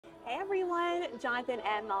Hey everyone, Jonathan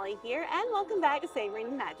and Molly here, and welcome back to Savoring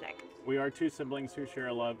the Magic. We are two siblings who share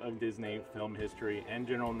a love of Disney, film history, and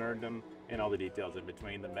general nerdom, and all the details in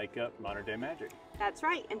between that make up modern day magic. That's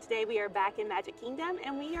right, and today we are back in Magic Kingdom,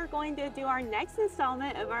 and we are going to do our next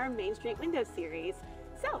installment of our Main Street Window series.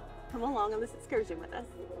 So, come along on this excursion with us.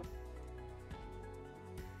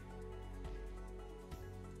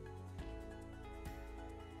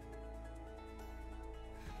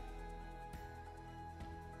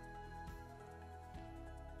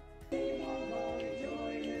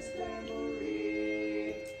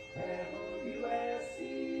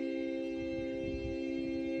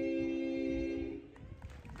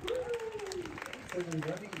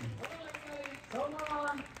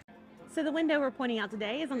 So the window we're pointing out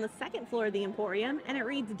today is on the second floor of the Emporium, and it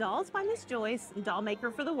reads Dolls by Miss Joyce, Doll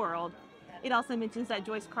Maker for the World. It also mentions that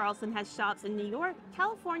Joyce Carlson has shops in New York,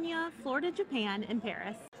 California, Florida, Japan, and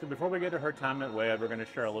Paris. So before we get to her time at Webb, we're going to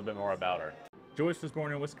share a little bit more about her. Joyce was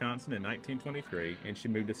born in Wisconsin in 1923, and she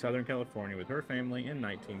moved to Southern California with her family in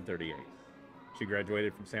 1938. She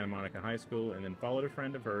graduated from Santa Monica High School and then followed a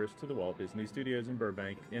friend of hers to the Walt Disney Studios in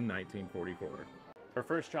Burbank in 1944. Her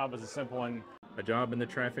first job was a simple one, a job in the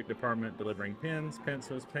traffic department delivering pens,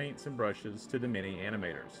 pencils, paints, and brushes to the many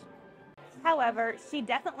animators. However, she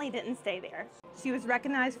definitely didn't stay there. She was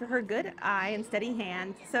recognized for her good eye and steady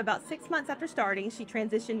hand, so about 6 months after starting, she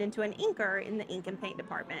transitioned into an inker in the ink and paint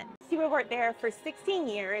department. She would work there for 16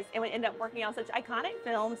 years and would end up working on such iconic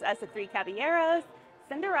films as The Three Caballeros,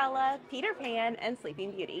 Cinderella, Peter Pan, and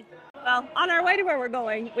Sleeping Beauty. Well, on our way to where we're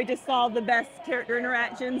going, we just saw the best character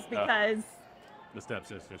interactions because The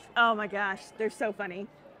stepsisters. oh my gosh, they're so funny.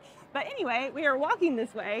 But anyway, we are walking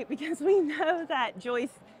this way because we know that Joyce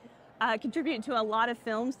contributed to a lot of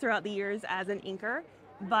films throughout the years as an inker,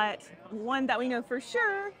 but one that we know for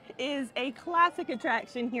sure is a classic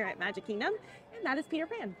attraction here at Magic Kingdom, and that is Peter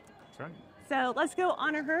Pan. That's right. So let's go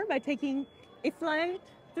honor her by taking a flight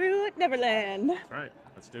through Neverland. That's right.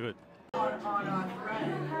 Let's do it.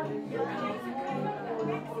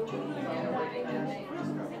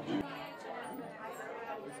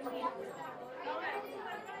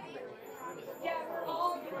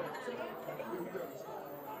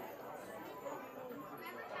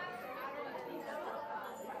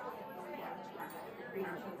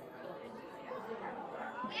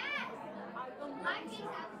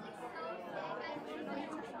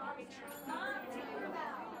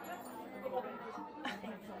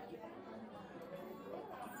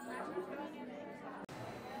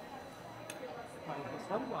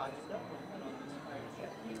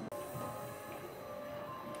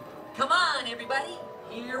 Come on, everybody,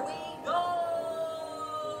 here we go!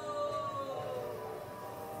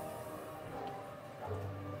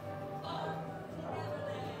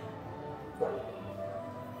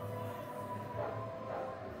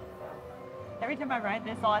 Every time I ride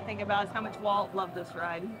this, all I think about is how much Walt loved this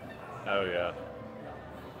ride. Oh, yeah.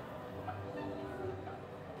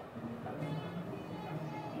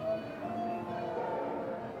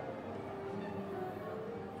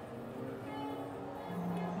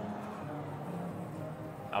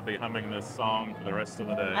 I'll be humming this song for the rest of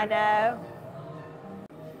the day. I know.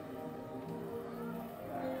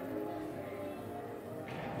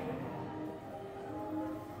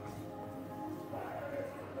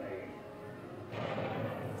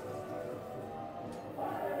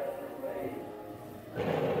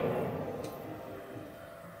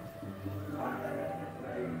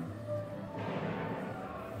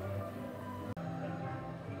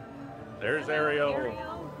 There's Ariel.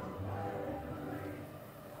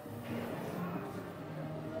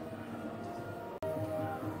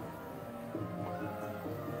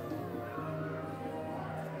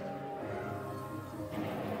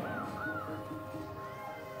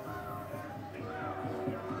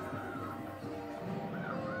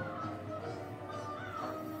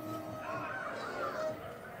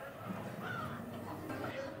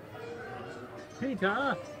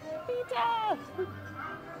 Peter! Peter!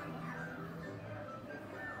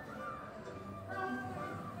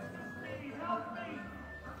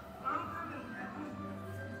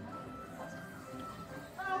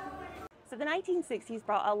 So the 1960s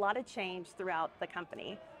brought a lot of change throughout the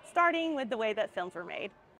company, starting with the way that films were made.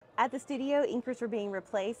 At the studio, inkers were being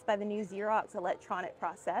replaced by the new Xerox electronic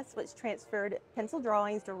process, which transferred pencil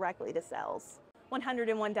drawings directly to cells.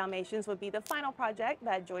 101 Dalmatians would be the final project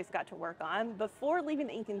that Joyce got to work on before leaving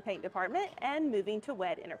the ink and paint department and moving to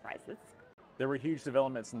WED Enterprises. There were huge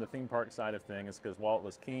developments in the theme park side of things because Walt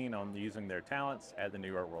was keen on using their talents at the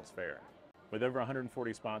New York World's Fair. With over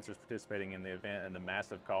 140 sponsors participating in the event and the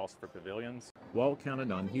massive cost for pavilions, Walt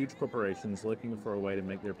counted on huge corporations looking for a way to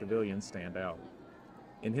make their pavilions stand out.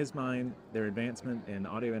 In his mind, their advancement in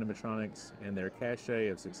audio animatronics and their cachet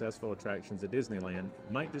of successful attractions at Disneyland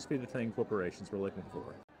might just be the thing corporations were looking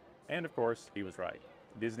for. And of course, he was right.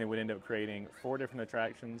 Disney would end up creating 4 different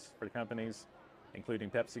attractions for companies,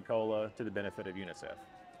 including Pepsi-Cola, to the benefit of UNICEF.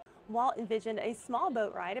 Walt envisioned a small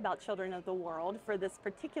boat ride about children of the world for this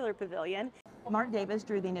particular pavilion. Mark Davis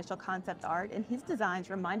drew the initial concept art, and his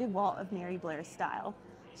designs reminded Walt of Mary Blair's style.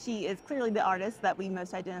 She is clearly the artist that we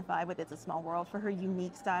most identify with It's a Small World for her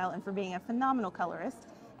unique style and for being a phenomenal colorist,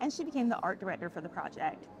 and she became the art director for the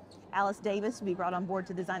project. Alice Davis would be brought on board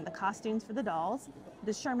to design the costumes for the dolls.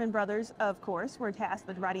 The Sherman brothers, of course, were tasked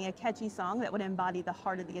with writing a catchy song that would embody the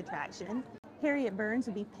heart of the attraction. Harriet Burns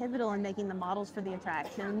would be pivotal in making the models for the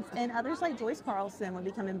attractions, and others like Joyce Carlson would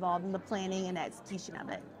become involved in the planning and execution of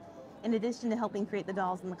it. In addition to helping create the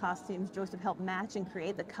dolls and the costumes, Joyce would help match and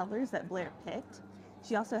create the colors that Blair picked.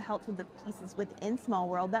 She also helped with the pieces within Small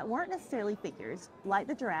World that weren't necessarily figures, like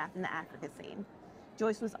the giraffe in the Africa scene.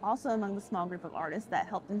 Joyce was also among the small group of artists that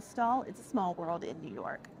helped install It's a Small World in New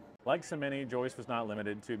York. Like so many, Joyce was not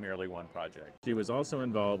limited to merely one project. She was also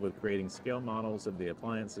involved with creating scale models of the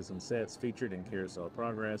appliances and sets featured in Carousel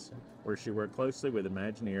Progress, where she worked closely with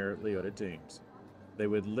Imagineer Leota Toombs. They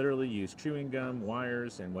would literally use chewing gum,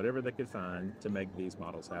 wires, and whatever they could find to make these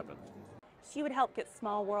models happen. She would help get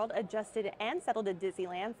Small World adjusted and settled at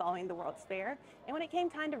Disneyland following the World's Fair. And when it came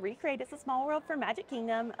time to recreate It's a Small World for Magic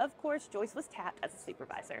Kingdom, of course, Joyce was tapped as a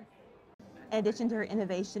supervisor. In addition to her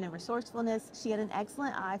innovation and resourcefulness, she had an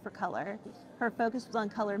excellent eye for color. Her focus was on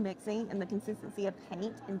color mixing and the consistency of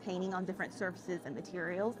paint and painting on different surfaces and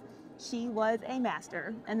materials. She was a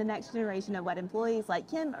master, and the next generation of wet employees like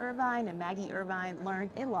Kim Irvine and Maggie Irvine learned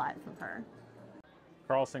a lot from her.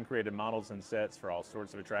 Carlson created models and sets for all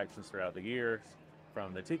sorts of attractions throughout the years,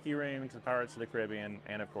 from the Tiki Room to Pirates of the Caribbean,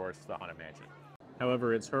 and of course, the Haunted Mansion.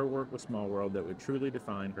 However, it's her work with Small World that would truly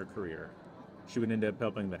define her career. She would end up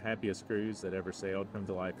helping the happiest cruise that ever sailed come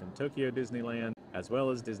to life in Tokyo Disneyland, as well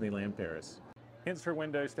as Disneyland Paris. Hence her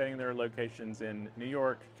window stating there are locations in New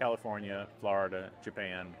York, California, Florida,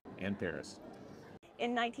 Japan, and Paris.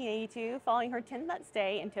 In 1982, following her 10-month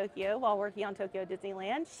stay in Tokyo while working on Tokyo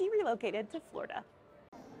Disneyland, she relocated to Florida.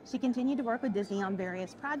 She continued to work with Disney on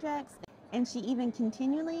various projects, and she even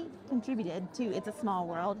continually contributed to It's a Small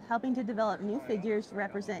World, helping to develop new figures to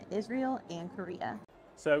represent Israel and Korea.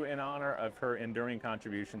 So in honor of her enduring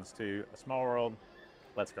contributions to A Small World,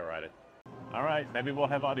 let's go ride it. All right, maybe we'll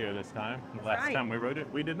have audio this time. Last time we wrote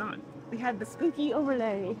it, we did not. We had the spooky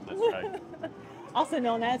overlay. That's right. Also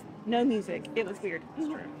known as no music. It was weird. That's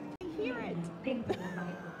true. Hear it.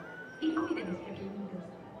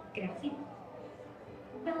 Gracias.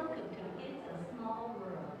 Welcome to It's a Small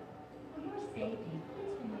World. For your safety,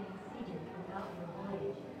 please remain seated throughout your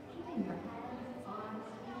voyage, keeping your hands, arms,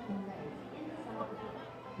 feet, and legs inside the boat.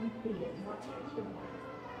 And please watch your children.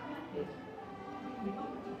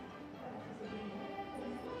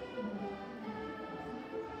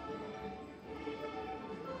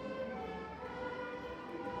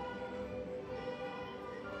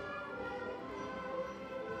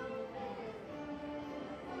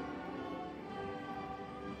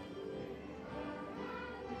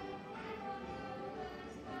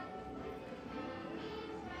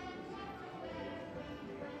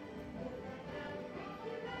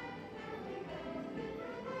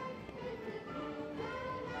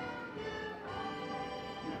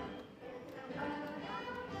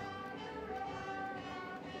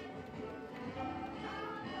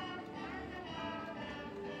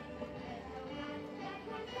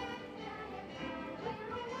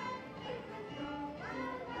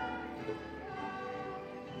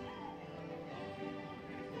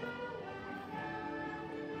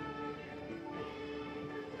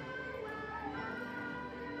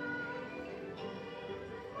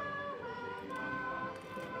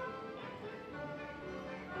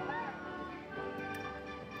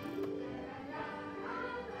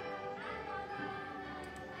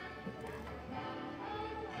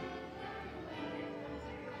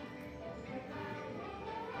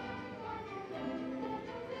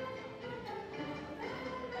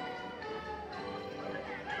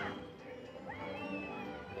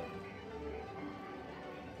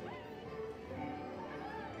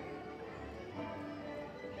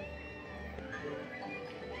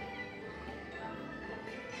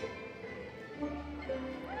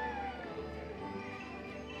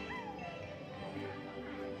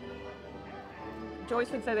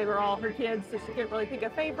 Joyce would say they were all her kids, so she couldn't really pick a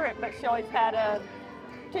favorite, but she always had a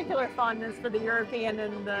particular fondness for the European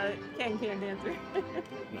and the can-can dancer.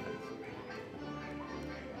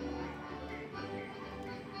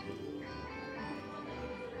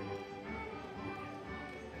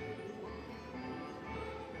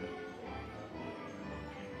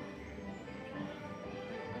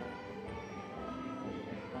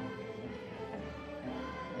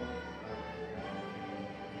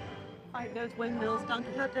 Like those windmills, Don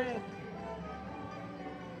Quixote.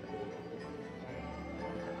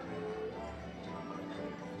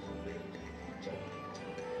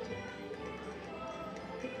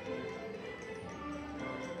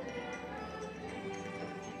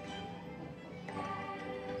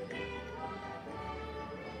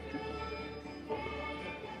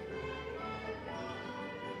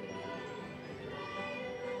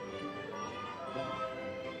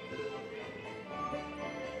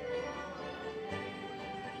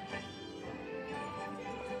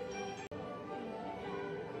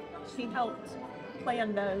 She helped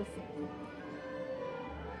plan those.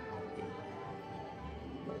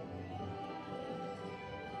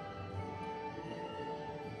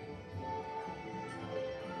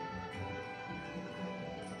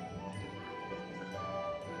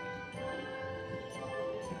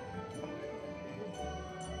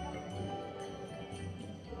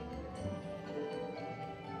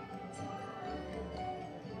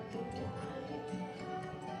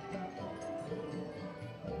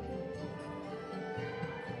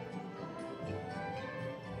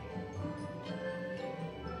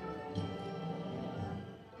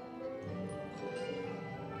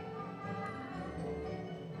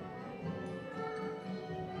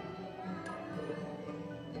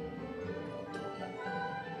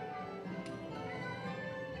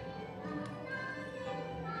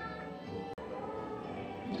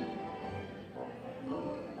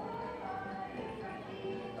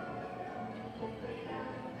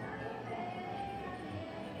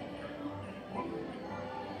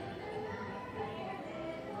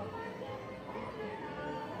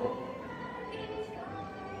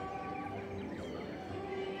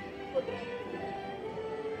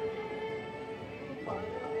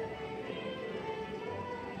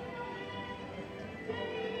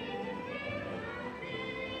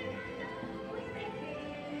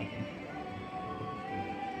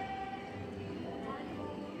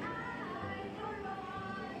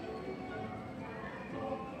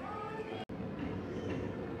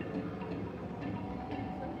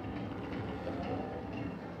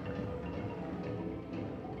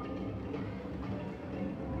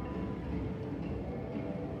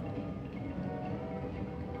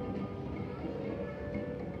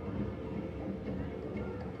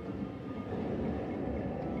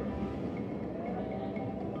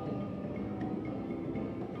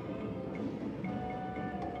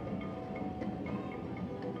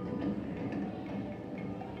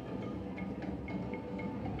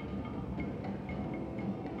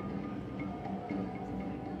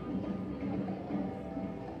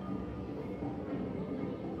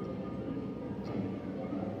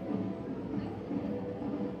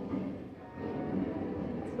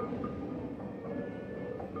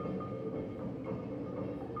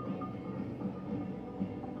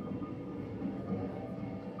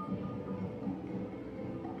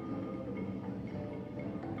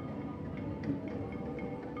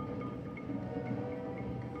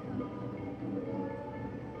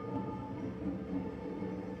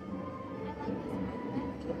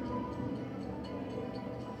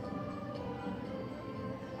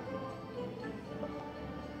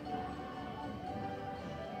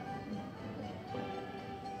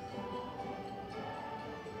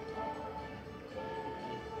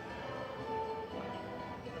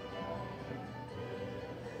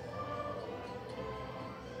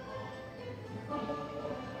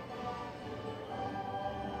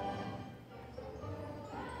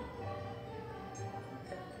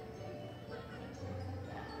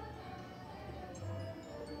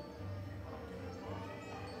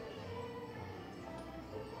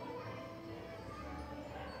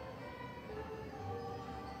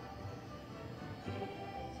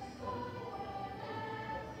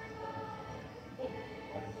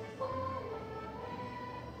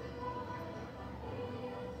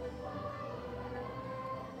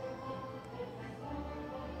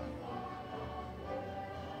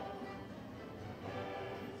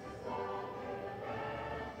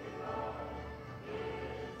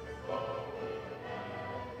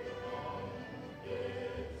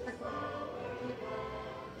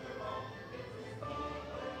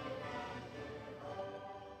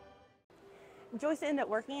 Joyce ended up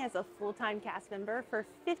working as a full-time cast member for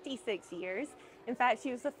 56 years. In fact,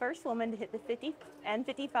 she was the first woman to hit the 50 and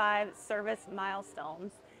 55 service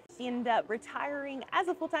milestones. She ended up retiring as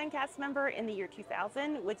a full-time cast member in the year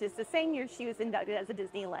 2000, which is the same year she was inducted as a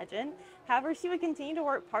Disney legend. However, she would continue to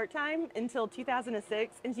work part-time until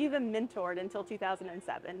 2006, and she even mentored until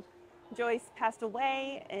 2007. Joyce passed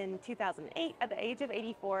away in 2008 at the age of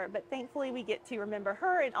 84, but thankfully we get to remember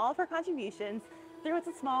her and all of her contributions through It's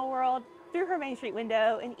a Small World through her Main Street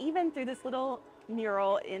window, and even through this little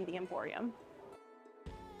mural in the Emporium.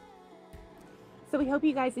 So we hope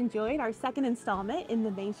you guys enjoyed our second installment in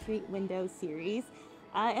the Main Street Window series.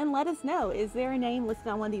 And let us know, is there a name listed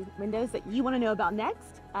on one of these windows that you want to know about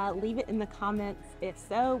next? Leave it in the comments. If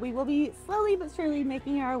so, we will be slowly but surely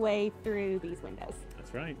making our way through these windows.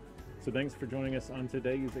 That's right. So thanks for joining us on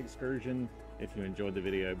today's excursion. If you enjoyed the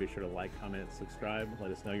video, be sure to like, comment, subscribe,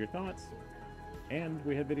 let us know your thoughts. And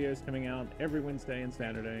we have videos coming out every Wednesday and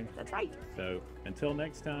Saturday. That's right. So until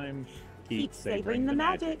next time, Keep savoring the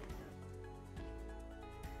magic.